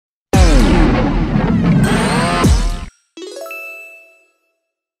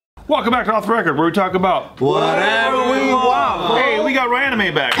Welcome back to Off the Record, where we talk about whatever we want. Hey, we got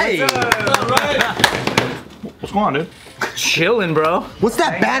Ryanimay back. Hey. What's going on, dude? Chilling, bro. What's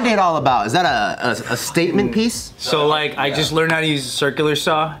that Band-Aid all about? Is that a statement piece? So like, I just learned how to use a circular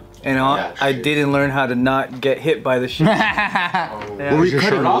saw, and I didn't learn how to not get hit by the shit. Were you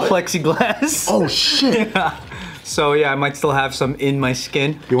cutting off? Plexiglass. Oh shit. Yeah. So yeah, I might still have some in my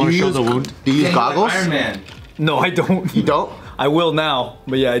skin. You want to show the wound? Do you use goggles? Iron Man. No, I don't. You don't? I will now,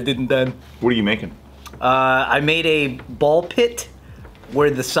 but yeah, I didn't then. What are you making? I made a ball pit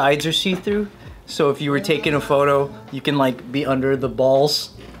where the sides are see-through. So if you were taking a photo, you can like be under the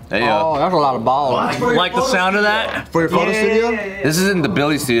balls. There you go. Oh, that's a lot of balls. Like the sound of that? For your photo studio? This isn't the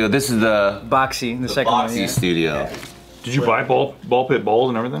Billy studio. This is the Boxy, the second one. Boxy Yeah. studio. Did you buy ball pit balls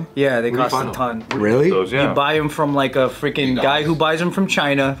and everything? Yeah, they Where do you cost find a ton. Really? Those, yeah. You buy them from like a freaking guy who buys them from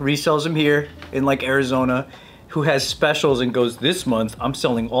China, resells them here in like Arizona, who has specials and goes, this month I'm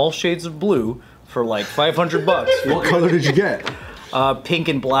selling all shades of blue for like $500. What color did you get? Pink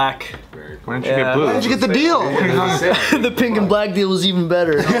and black. Why didn't you get blue? Why did you get the deal? The pink and black deal was even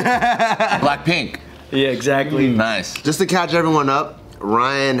better. Black Pink. Yeah, exactly. Nice. Just to catch everyone up,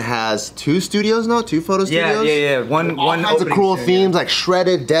 Ryan has 2 studios now, 2 photo studios? Yeah. One Kinds of opening cool studio. themes like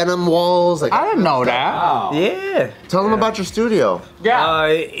shredded denim walls. Like, I didn't know that. Yeah. tell them about your studio. Yeah,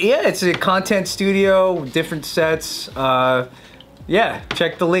 it's a content studio, different sets. Yeah,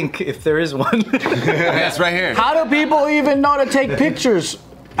 check the link if there is one. Yeah, it's right here. How do people even know to take pictures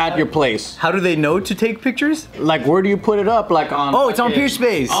at your place? How do they know to take pictures? Like, where do you put it up? Like on? Oh, it's on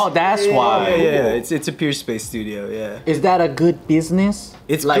PeerSpace. Oh, that's why. Yeah, it's a PeerSpace studio. Yeah, Is that a good business?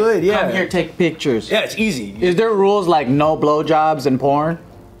 it's Like, good. Yeah, Come here, take pictures. yeah, it's easy. Is there rules like no blowjobs and porn?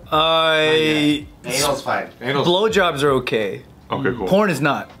 Anal's fine. Blowjobs are okay. Okay, cool. Porn is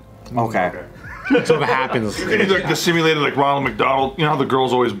not. Okay. So it happens. It's like the simulated like Ronald McDonald. You know how the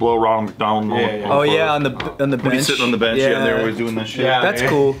girls always blow Ronald McDonald? Oh yeah, on the bench. When he's sitting on the bench, yeah, and they're always doing this shit. Yeah. That's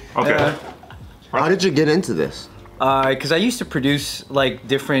cool. Okay. Yeah. How did you get into this? Because I used to produce like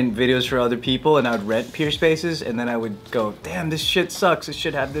different videos for other people, and I would rent PeerSpaces, and then I would go, "Damn, this shit sucks. It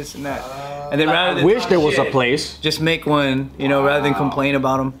should have this and that." And then rather I than wish there was a place. just make one, you know, rather than complain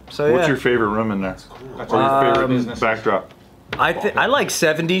about them. So yeah. What's your favorite room in there? Or your favorite backdrop? I like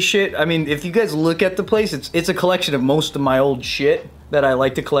 70s shit. I mean, if you guys look at the place, it's a collection of most of my old shit that I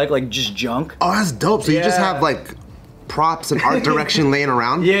like to collect, like just junk. Oh, that's dope. So you just have like props and art direction laying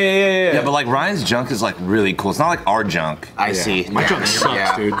around? Yeah. Yeah, but like Ryan's junk is like really cool. It's not like our junk. I see. My junk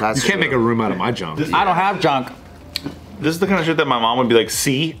sucks, dude. That's You can't true. make a room out of my junk. I don't have junk. This is the kind of shit that my mom would be like,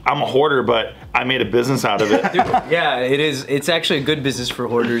 see, I'm a hoarder, but I made a business out of it. Yeah, it is. It's actually a good business for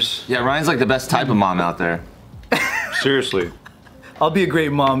hoarders. Yeah, Ryan's like the best type of mom out there. Seriously. I'll be a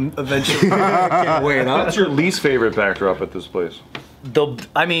great mom eventually. Wait, What's your least favorite backdrop at this place?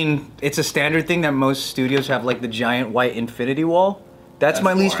 I mean, it's a standard thing that most studios have, like the giant white infinity wall. That's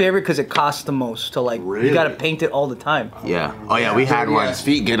my least favorite because it costs the most to like. You gotta paint it all the time. Yeah. Oh yeah, we had one. His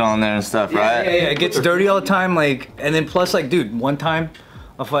feet get on there and stuff, right? Yeah, it gets dirty all the time. Like, and then plus, like, dude, one time,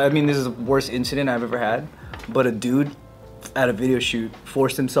 I mean, this is the worst incident I've ever had. But a dude at a video shoot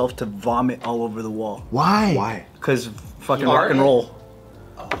forced himself to vomit all over the wall Why? Why? because fucking rock and roll.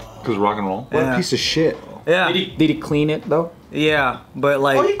 Because rock and roll? What a piece of shit. Yeah, Did he clean it though? yeah, but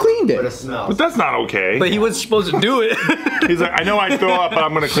like, Oh, he cleaned it. But that's not okay. but he wasn't supposed to do it. He's like, I know I throw up, but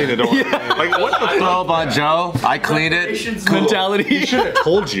I'm gonna clean it. Don't worry. Like, what the Throw up on Joe. I cleaned it. Mentality. He should have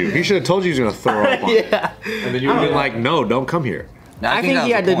told you. He should have told you he was gonna throw up on it. Yeah. And then you would have been like, no, don't come here. I think that he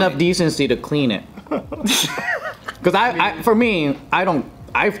was had the enough point. decency to clean it. Because for me,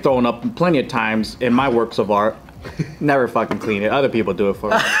 I've thrown up plenty of times in my works of art. Never fucking clean it. Other people do it for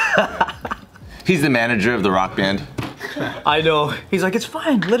me. He's the manager of the rock band. I know. He's like, it's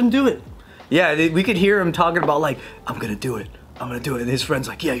fine. Let him do it. Yeah, we could hear him talking about like, I'm gonna do it. I'm gonna do it. And his friend's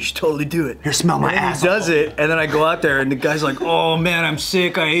like, yeah, you should totally do it. Here, smell my And ass. he does it, and then I go out there, and the guy's like, "Oh man, I'm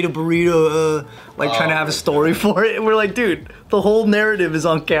sick. I ate a burrito." Like trying to have a story for it. And we're like, "Dude, the whole narrative is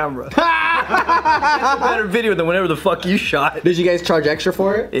on camera. It's a better video than whatever the fuck you shot." Did you guys charge extra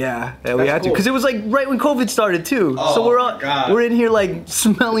for it? Yeah, we had to, because it was like right when COVID started too. So we're in here like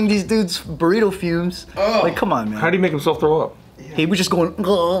smelling these dudes' burrito fumes. Like, come on, man. How do you make himself throw up? He was just going, you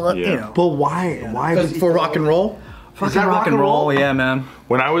know, But why? Why? Was For rock and roll? fucking rock and roll. Yeah, man.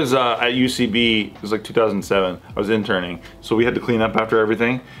 When I was at UCB, it was like 2007, I was interning, so we had to clean up after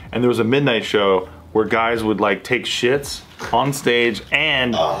everything, and there was a midnight show where guys would like take shits on stage,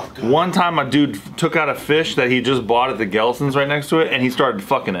 and one time a dude took out a fish that he just bought at the Gelson's right next to it, and he started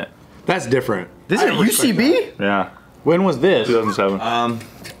fucking it. That's different. This is UCB? Yeah, When was this? 2007.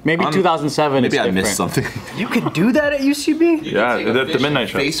 Maybe 2007 Maybe is I missed different. something. You could do that at UCB? Yeah, the midnight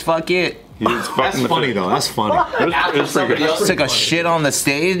show. Face fuck it. He was fucking That's the funny fish. though. That's funny. It was pretty good. Took a shit on the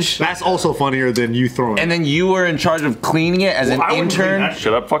stage, That's also funnier than you throwing. and then you were in charge of cleaning it as I an wouldn't clean intern. that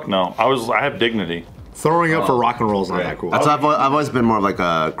shit up. Fuck no. I have dignity. throwing up for rock and roll is not that cool. That's I've always been more of like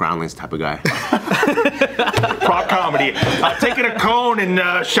a groundlings type of guy. Prop comedy. Taking a cone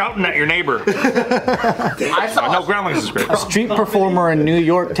and shouting at your neighbor. I saw No, Groundlings is great. a street performer in New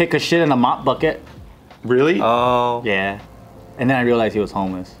York take a shit in a mop bucket. Really? Oh. Yeah. And then I realized he was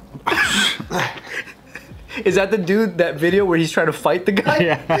homeless. Is that the dude, that video where he's trying to fight the guy?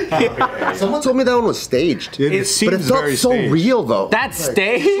 Yeah. Someone told me that one was staged. It seems But it felt very so staged. real though. That's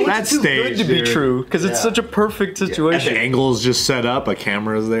stage? That's Too staged, good to be dude. true, because it's such a perfect And the situation. angle's just set up. A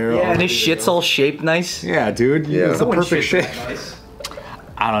camera's there. Yeah, and his shit's all shaped nice. Yeah, dude. Yeah. It's the No one perfect shits shit. that nice.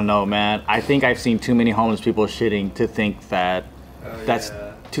 I don't know, man. I think I've seen too many homeless people shitting to think that that's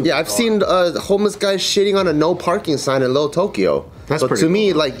too. Yeah, I've seen homeless guys shitting on a no parking sign in Little Tokyo. That's but pretty to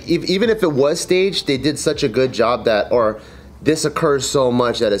me, like, even if it was staged, they did such a good job that, or this occurs so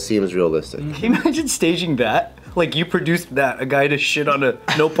much that it seems realistic. Can you imagine staging that? Like, you produced that, a guy to shit on a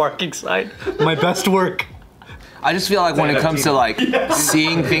no parking sign? My best work. I just feel like when it comes to like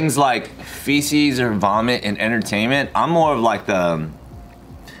seeing things like feces or vomit in entertainment, I'm more of like I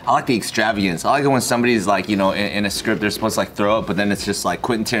like the extravagance. I like it when somebody's like, you know, in a script they're supposed to like throw up, but then it's just like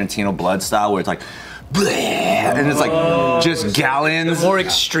Quentin Tarantino blood style where it's like, bleh, and it's like just gallons. More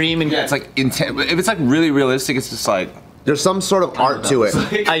extreme and Yeah, it's like intense. If it's like really realistic, it's just like, There's some sort of art to it.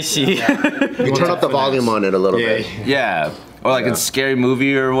 I see. You turn up the volume on it a little bit. yeah. Or like in Scary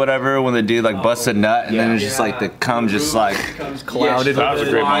Movie or whatever, when the dude like busts a nut and then it's just like the cum just like Clouded. That was a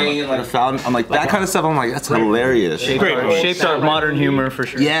great flying in like a fountain. I'm like, that kind of stuff, I'm like, that's hilarious. Shaped our modern humor for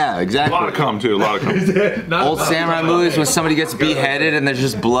sure. Yeah, A lot of exactly. cum too. A lot of cum. Old samurai movies when somebody gets beheaded and there's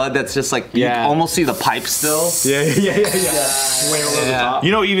just blood that's just like, you Yeah. almost see the pipe still.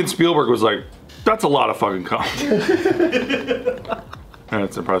 You know, even Spielberg was like, "That's a lot of fucking cum."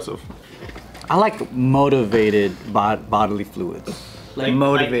 That's impressive. I like motivated bodily fluids.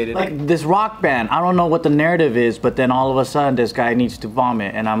 Motivated. Like this rock band, I don't know what the narrative is, but then all of a sudden this guy needs to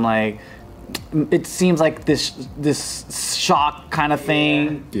vomit, and I'm like, it seems like this shock kind of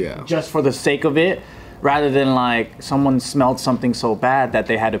thing, Yeah. just for the sake of it, rather than like someone smelled something so bad that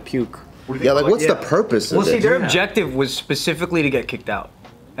they had to puke. Yeah, like what's the purpose of Well, see, it? their objective was specifically to get kicked out.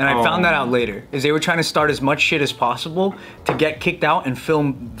 And I found that out later, is they were trying to start as much shit as possible to get kicked out and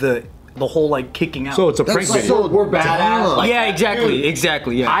film the whole, like, kicking out. So it's a prank That's video. so we're badass. yeah,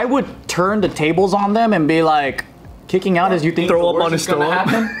 exactly, yeah. I would turn the tables on them and be like, kicking out as you think Throw the up worst on a is gonna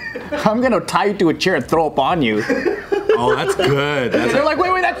stove. happen? I'm gonna tie you to a chair and throw up on you. Oh, that's good. And That's they're like,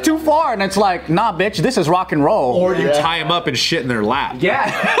 wait, that's too far. And it's like, nah, bitch, this is rock and roll. or you tie them up and shit in their lap.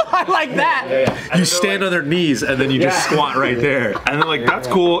 yeah, I like that. You stand on their knees and then you just squat right there. And they're like, "That's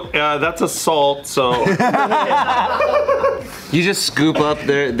cool. That's assault." So You just scoop up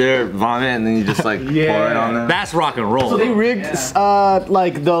their vomit and then you just like pour it on them. That's rock and roll. They rigged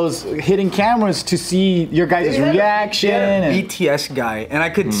like those hidden cameras to see your guys' reaction. And BTS guy, and I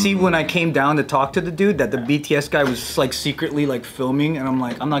could see when I came down to talk to the dude that the BTS guy was like secretly like filming, and I'm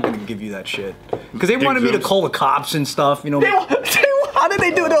like, I'm not gonna give you that shit, because they wanted me to zooms. call the cops and stuff, you know. how did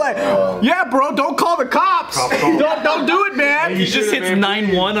they do it? They're like, yeah, bro, don't call the cops. Don't do it, man. He just hits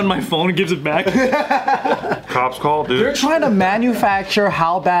 9-1 on my phone and gives it back. cops call, dude. They're trying to manufacture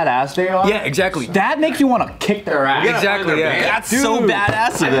how badass they are. Yeah, exactly. That makes you want to kick their ass. Exactly. Yeah. That's so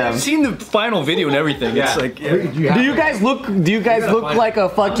badass of them. I've seen the final video and everything. It's like, yeah. Do you guys look like a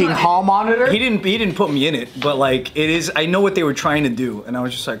fucking hall monitor? He didn't put me in it, but like it is. I know what they were trying to do, and I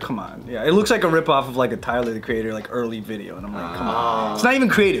was just like, come on. Yeah, it looks like a ripoff of like a Tyler the Creator like early video, and I'm like, come on. It's not even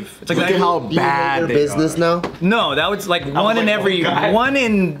creative. It's like Look at how bad their business now. no, that was like one in every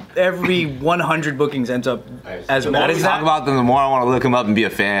 100 bookings ends up as The bad more we as talk that. about them, the more I want to look them up and be a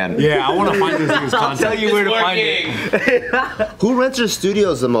fan. Yeah, I want to find this dude's I'll tell content. you where to find it. Who rents their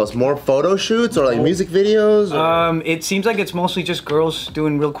studios the most? More photo shoots or like music videos? Or? It seems like it's mostly just girls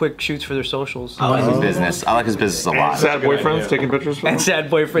doing real quick shoots for their socials. I like his business. I like his business a lot. Sad boyfriends taking pictures. For And them? sad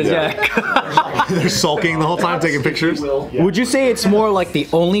boyfriends, yeah. They're sulking the whole time, taking pictures. Would you say it's more like the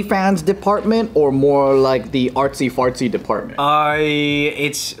OnlyFans department or more like the artsy fartsy department?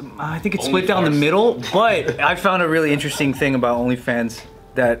 I think it's split down the middle, but I found a really interesting thing about OnlyFans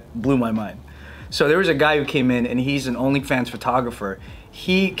that blew my mind. So there was a guy who came in, and he's an OnlyFans photographer.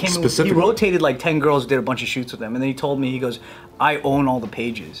 He came in, he Specifically? rotated like 10 girls, did a bunch of shoots with them, and then he told me, he goes, I own all the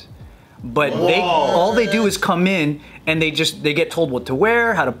pages. but all they do is come in and they get told what to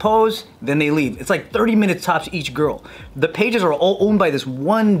wear, how to pose, then they leave. It's like 30 minutes tops each girl. The pages are all owned by this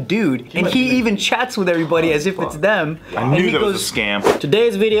one dude, and he even chats with everybody as if it's them. I knew that was a scam.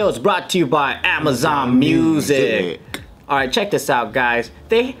 Today's video is brought to you by Amazon Music. All right, check this out, guys.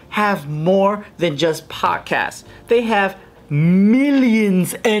 They have more than just podcasts. They have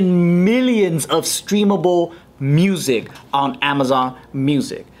millions and millions of streamable music on Amazon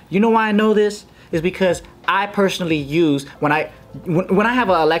Music. You know why I know this? Is because I personally use when I have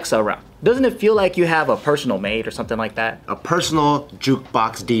an Alexa around. Doesn't it feel like you have a personal maid or something like that? A personal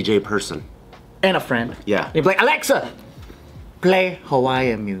jukebox DJ person. And a friend. Yeah. You'd be like, Alexa, play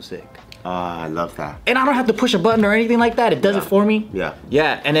Hawaiian music. I love that. And I don't have to push a button or anything like that. It does it for me. Yeah.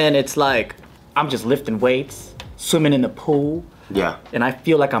 Yeah, and then it's like, I'm just lifting weights, swimming in the pool. Yeah. And I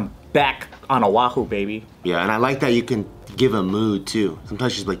feel like I'm back on Oahu, baby. Yeah, and I like that you can give a mood too.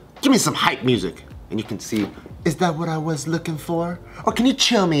 Sometimes she's like, give me some hype music. And you can see, is that what I was looking for? Or can you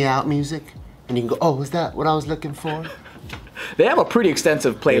chill me out music? And you can go, oh, is that what I was looking for? They have a pretty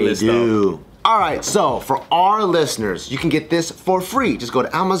extensive playlist, They do. though. All right, so for our listeners, you can get this for free. Just go to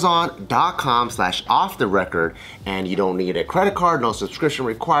amazon.com/offtherecord, and you don't need a credit card, no subscription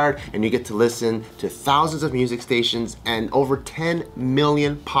required, and you get to listen to thousands of music stations and over 10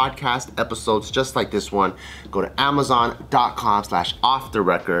 million podcast episodes just like this one. Go to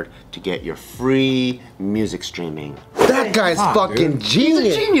amazon.com/offtherecord to get your free music streaming. That guy's fucking genius.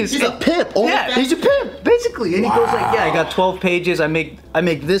 He's a genius. He's a pimp. Yeah, he's a pimp, basically. And he goes like, yeah, I got 12 pages. I make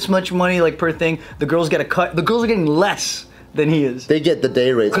this much money like per thing. The girls get a cut. The girls are getting less than he is. They get the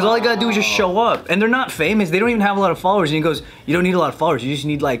day rates. Because all I gotta do is just show up. And they're not famous. They don't even have a lot of followers. And he goes, you don't need a lot of followers. You just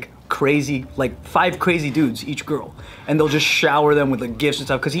need like 5 crazy dudes, each girl. And they'll just shower them with like gifts and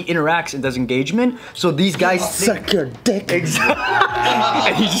stuff. Because he interacts and does engagement. So these guys suck your dick. Exactly.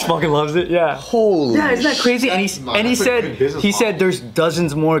 And he just fucking loves it. Yeah. Holy Yeah, isn't that crazy? And he said there's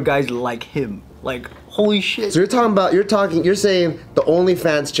dozens more guys like him. Like, holy shit. So you're saying the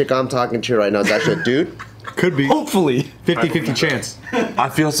OnlyFans chick I'm talking to right now is actually a dude? Could be. Hopefully. 50-50 chance. I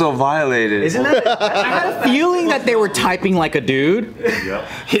feel so violated. Isn't that I had a feeling that they were typing like a dude.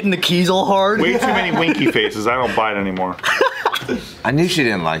 hitting the keys all hard? Way too many winky faces. I don't buy it anymore. I knew she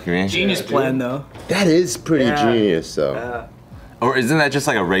didn't like me. Genius plan though. That is pretty Yeah. genius, though. Or isn't that just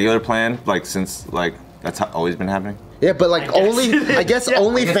like a regular plan? Like since like that's always been happening? Yeah, but like I guess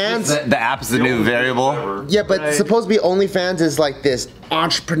OnlyFans. The app's the new variable. Yeah, but supposed to be OnlyFans is like this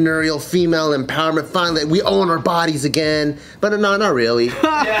entrepreneurial female empowerment. Finally, we own our bodies again. But no, not really. You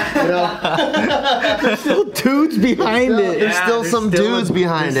know, Still dudes behind it. there's still some dudes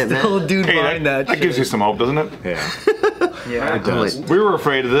behind it, Still man. a dude Hey, behind that. that gives you some hope, doesn't it? Yeah. Yeah. It does. We were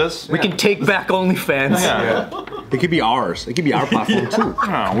afraid of this. We can take back OnlyFans. Yeah. It could be ours. It could be our platform too.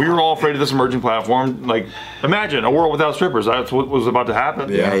 Yeah, we were all afraid of this emerging platform. Like, imagine a world without strippers. That's what was about to happen.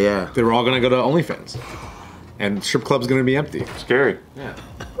 Yeah. They were all gonna go to OnlyFans, and strip club's gonna be empty. Scary.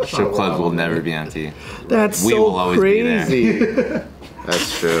 Strip clubs will never be empty. That's We will always be there. crazy.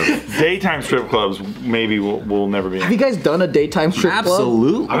 That's true. Daytime strip clubs maybe will never be. Have you guys done a daytime strip club?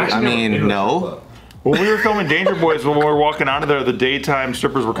 Absolutely. I mean, no. When we were filming Danger Boys, when we were walking out of there, the daytime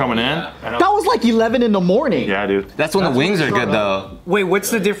strippers were coming in. That was like 11 in the morning. Yeah, dude. That's when the wings are good though. Wait, what's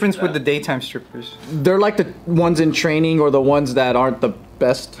the difference with the daytime strippers? They're like the ones in training or the ones that aren't the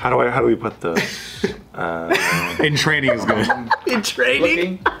best. How do we put the? In training is good. In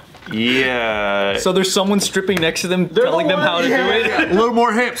training? Yeah. So there's someone stripping next to them telling them how to do it? A little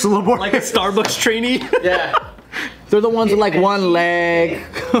more hips. A little more. Like a Starbucks trainee? Yeah. They're the ones with like one leg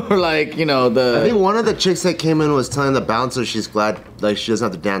or like, you know, I think the... one of the chicks that came in was telling the bouncer she's glad like she doesn't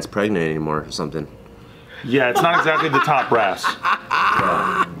have to dance pregnant anymore or something. Yeah, it's not exactly the top brass.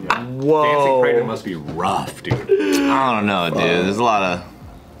 Dancing pregnant must be rough, dude. I don't know, dude. There's a lot of.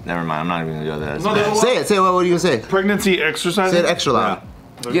 Never mind. I'm not even gonna go there. Say it. What are you gonna say? Pregnancy exercise. Say it extra loud.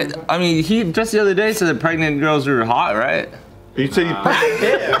 Yeah, I mean, he just the other day said that pregnant girls are hot, right? You said you.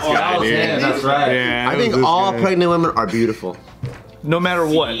 That's right. Yeah, I think all pregnant women are beautiful. No matter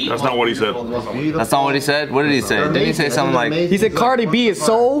what. That's not what he said. That's not what he said. What did he say? Didn't he say something like, He said Cardi B is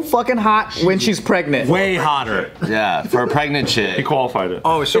so fucking hot when she's pregnant. way hotter. yeah, for a pregnant He chick? qualified it.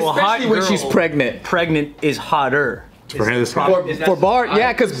 Oh, so a hot Especially girl when she's pregnant. pregnant is hotter. For him, this guy. For Bart,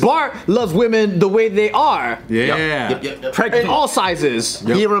 yeah, because Bart loves women the way they are. Yeah. In all sizes.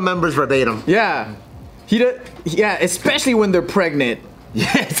 He remembers verbatim. Yeah. Yeah, especially when they're pregnant.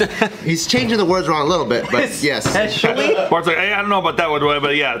 He's changing the words around a little bit, but yes. Especially? Bart's like, hey, I don't know about that one,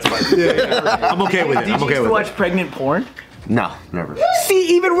 but yeah, it's fine. I'm okay with it. I'm okay You with watch it. pregnant porn? No, never.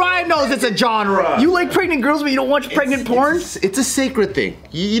 See, even Ryan knows it's a genre. You like pregnant girls, but you don't watch pregnant porn? It's a sacred thing.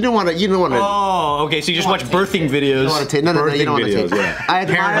 You don't want to. You don't want to. Oh, okay. So you just watch birthing videos. No, you don't want to take. Yeah. I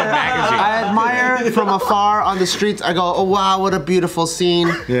admire from afar on the streets. I go, oh wow, what a beautiful scene.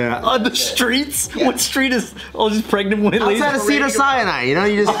 Yeah. On the streets? What street is all just pregnant women? Outside of Cedar Sinai, you know,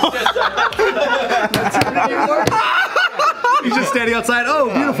 you just. He's just standing outside.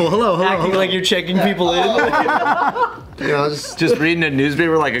 Oh, beautiful. Hello, hello. Acting like you're checking people in. You know, just Just reading a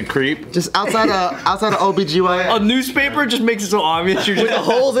newspaper like a creep. just outside of OBGYN. A newspaper just makes it so obvious you're just with the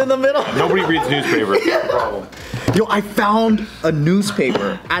holes in the middle. Nobody reads newspapers. Yo, I found a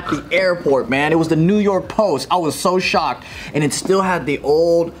newspaper at the airport, man. It was the New York Post. I was so shocked. And it still had the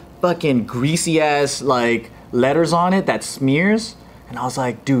old fucking greasy ass like letters on it that smears. And I was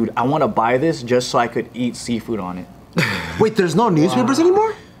like, dude, I want to buy this just so I could eat seafood on it. Wait, there's no newspapers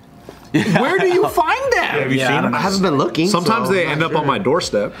anymore? Where do you find them? Have you seen them? I haven't been looking. Sometimes so they I'm end not up on my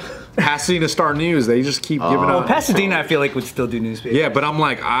doorstep. Pasadena Star News, they just keep giving out. Pasadena, I feel like would still do newspapers. Yeah, but I'm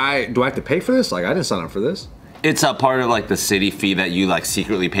like, do I have to pay for this? Like, I didn't sign up for this. It's a part of like the city fee that you like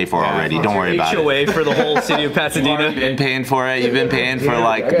secretly pay for already. Don't worry about it. HOA for the whole city of You've Pasadena. been paying for it. You've been paying for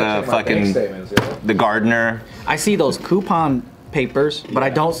like the fucking the gardener. I see those coupon papers, but I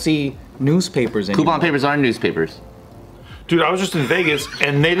don't see newspapers anymore. Coupon papers are newspapers. Dude, I was just in Vegas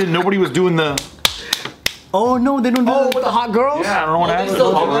and nobody was doing the. Oh no, they don't do Oh, with the hot girls? Yeah, I don't know what happened.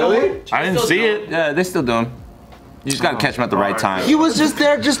 Really? I didn't see it. Yeah, they still do them. You just gotta catch them at the right time. He was just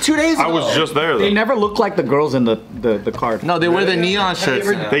there just 2 days ago. I was just there They though. never look like the girls in the card. No, they wear the neon shirts.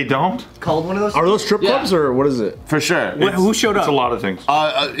 They don't? called one of those? Are those strip clubs or what is it? For sure. Who showed It's up? a lot of things.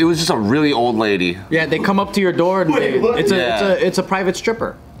 It was just a really old lady. Yeah, they come up to your door and it's a private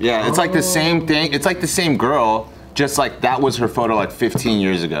stripper. Yeah, it's like the same thing. It's like the same girl, just like that was her photo like 15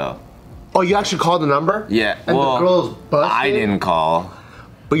 years ago. Oh, you actually called the number? Yeah. And well, the girl's busted? I didn't call.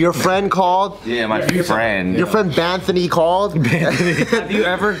 But your friend called? Yeah, my friend. Your friend Banthony called? Have you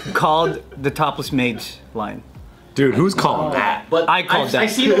ever called the topless maids line? Dude, who's calling that? But I called that. I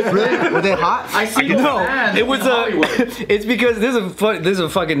see those. Really? Were they hot? I see No, it was it's because this is a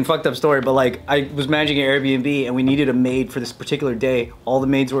fucking fucked up story. But like, I was managing an Airbnb and we needed a maid for this particular day. All the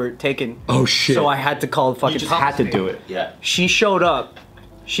maids were taken. Oh, shit. So I had to call the fucking. just had to do it. Yeah. She showed up.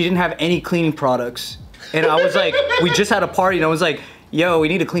 She didn't have any cleaning products, and I was like, we just had a party, and I was like, yo, we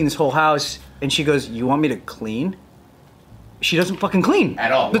need to clean this whole house. And she goes, you want me to clean? She doesn't fucking clean.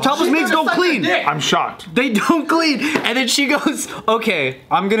 At all. The topless maids don't clean. I'm shocked. They don't clean. And then she goes, okay,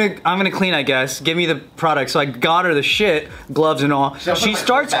 I'm gonna clean, I guess. Give me the product. So I got her the shit, gloves and all. She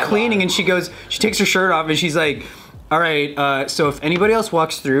starts cleaning and she takes her shirt off and she's like, all right, so if anybody else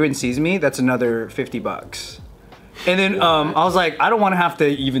walks through and sees me, that's another $50. And then I was like, I don't want to have to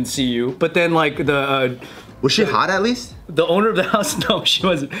even see you. But then like Was she hot at least? the owner of the house, no, she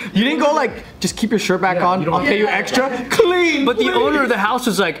wasn't. You didn't go like, just keep your shirt back on. I'll pay you extra. Clean. But the owner of the house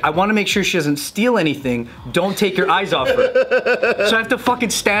was like, I want to make sure she doesn't steal anything. Don't take your eyes off her. So I have to fucking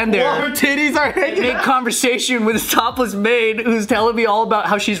stand there. Her titties are hanging. Make conversation with this topless maid who's telling me all about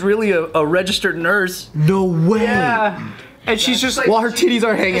how she's really a registered nurse. No way. Yeah. And she's just like, While her titties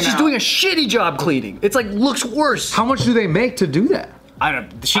are hanging she's out. doing a shitty job cleaning. It's like, looks worse. How much do they make to do that? I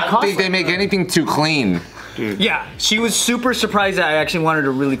don't, she I don't cost think they make anything too clean. yeah, she was super surprised that I actually wanted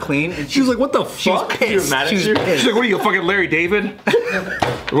her really clean. And She was like, what the she was fuck? pissed. She was pissed. She's like, what are you, fucking Larry David?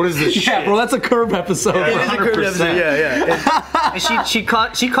 What is this Yeah, shit? bro, that's a curb episode. It's a curved episode, yeah. And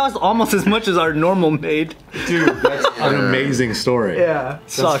she cost almost as much as our normal maid. Dude, that's an amazing story. Yeah,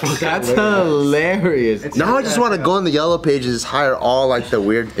 sucks. That's hilarious. Now I just want to go in the yellow pages, hire all like the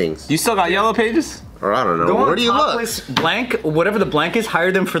weird things. You still got yellow pages? Or I don't know. Go on Where do you look? topless blank, whatever the blank is,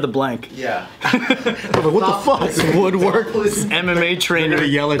 hire them for the blank. Yeah. What the fuck? Woodwork, MMA trainer. Gonna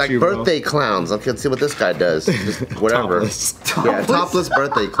yell at Like you, bro. birthday clowns. Okay, let's see what this guy does. Just whatever. Yeah, topless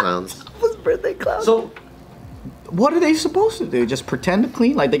birthday clowns. So, what are they supposed to do? Just pretend to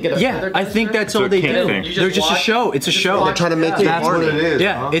clean? Like they get a Yeah, I think that's all a they kink do. thing. They're just a show. It's a show. They're trying to make you That's what horny. it is.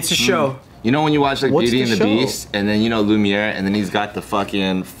 Yeah, it's a show. You know when you watch like What's Beauty the and the show? Beast, and then you know Lumiere, and then he's got the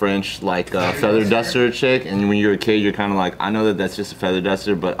fucking French like feather duster chick, and when you're a kid, you're kind of like, I know that that's just a feather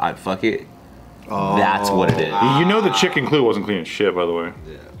duster, but I fuck it. Oh, that's what it is. You know the chick in Clue wasn't cleaning shit, by the way.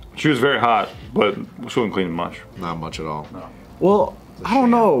 Yeah. She was very hot, but she wasn't cleaning much. Not much at all. Well, I don't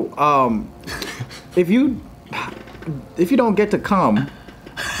know. If you don't get to come,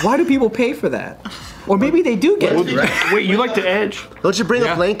 why do people pay for that? Or maybe they do get it. Wait, you like to edge? Don't you bring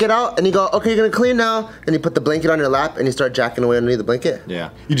a blanket out and you go, okay, you're gonna clean now, and you put the blanket on your lap and you start jacking away underneath the blanket? Yeah.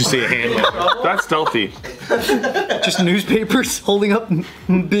 You just see a hand. That's stealthy. Just newspapers holding up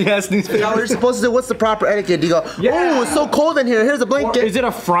big ass How are you newspapers. supposed to do? What's the proper etiquette? Do you go, Yeah. oh, it's so cold in here. Here's a blanket. Is it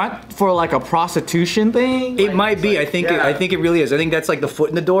a front for like a prostitution thing? It might be. I think it really is. I think that's like the foot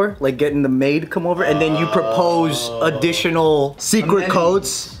in the door, like getting the maid come over, and then you propose additional Secret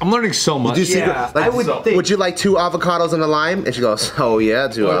codes. I'm learning so much. Do you secret? Yeah, Like, I would think. would you like 2 avocados and a lime? And she goes, oh yeah,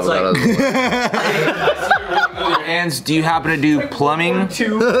 2 it's like- avocados. And do you happen to do plumbing?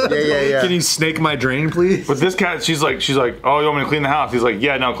 yeah. Can you snake my drain, please? But this cat, she's like, oh, you want me to clean the house? He's like,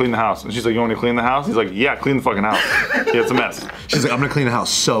 yeah, no, clean the house. And she's like, you want me to clean the house? He's like, yeah, clean the fucking house. Yeah, it's a mess. She's like, I'm gonna clean the house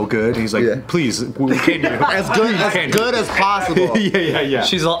so good. He's like, Yeah. please, we can't do As good as possible. Yeah.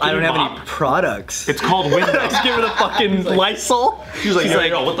 She's all, I don't have any products. It's called window. Just give her the fucking Lysol. She's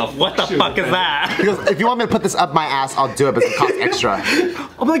like, what the fuck is that? He goes, if you want me to put this up my ass, I'll do it, but it costs extra.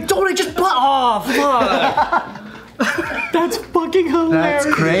 I'm like, don't I just fuck. That's fucking hilarious.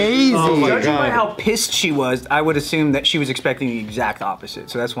 That's crazy. Judging by how pissed she was, I would assume that she was expecting the exact opposite.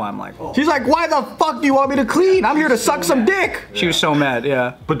 So that's why I'm like, oh. She's like, why the fuck do you want me to clean? I'm here to suck some dick. She was so mad,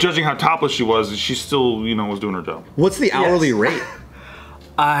 yeah. But judging how topless she was, she still, you know, was doing her job. What's the hourly rate?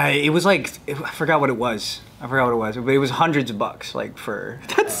 It was like, I forgot what it was. But it was hundreds of bucks, like for.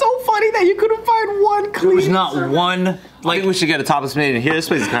 That's so funny that you couldn't find one clean. It was not one. I Like think we should get a topless maid in here. This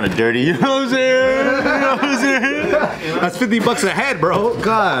place is kind of dirty. You know what I'm saying? You know what I'm saying? That's $50 a head, bro.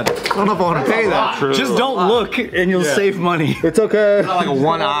 God, I don't know if I want to pay that. True. just don't look, and you'll save money. It's okay. Not like a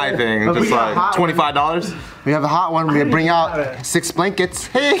one eye thing. Just got like hot $25. We have a hot one. We bring out 6 blankets.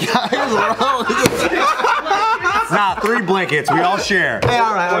 Hey guys. Nah, 3 blankets. We all share. Hey,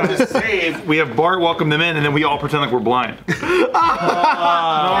 all right. To save, we have Bart welcome them in, and then we all pretend like we're blind.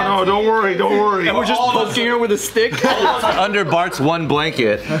 No, don't worry. And we're just poking her with a stick. Under Bart's one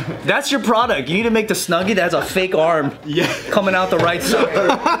blanket. That's your product. You need to make the Snuggie that has a fake arm coming out the right side.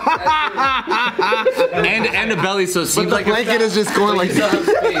 and a belly, so it seems The like blanket is just going like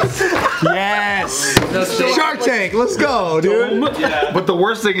this. Yes. Shark Tank. Let's go, dude. But the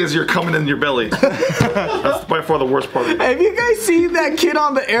worst thing is you're coming in your belly. That's by far the worst part. Have you guys seen that kid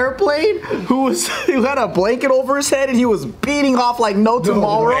on the airplane who had a blanket over his head and he was beating off like no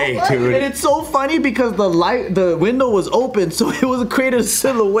tomorrow? way, dude. And it's so funny because the window was open, so it was created a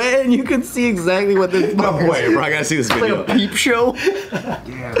silhouette, and you can see exactly what this. No way, bro. I gotta see this video. Like a peep show.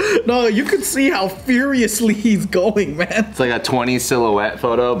 No, you can see how furiously he's going, man. it's like a 20 silhouette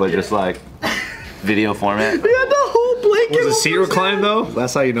photo, but just like video format. He had the whole blanket. Was the over seat his reclined head. though?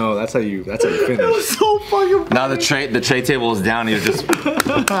 That's how you know. That's how you It finish. was so fucking. Now the tray table is down. He's just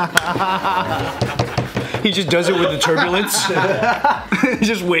He just does it with the turbulence. He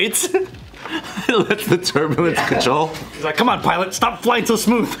just waits. lets the turbulence control. He's like, come on, pilot, stop flying so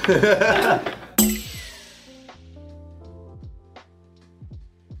smooth.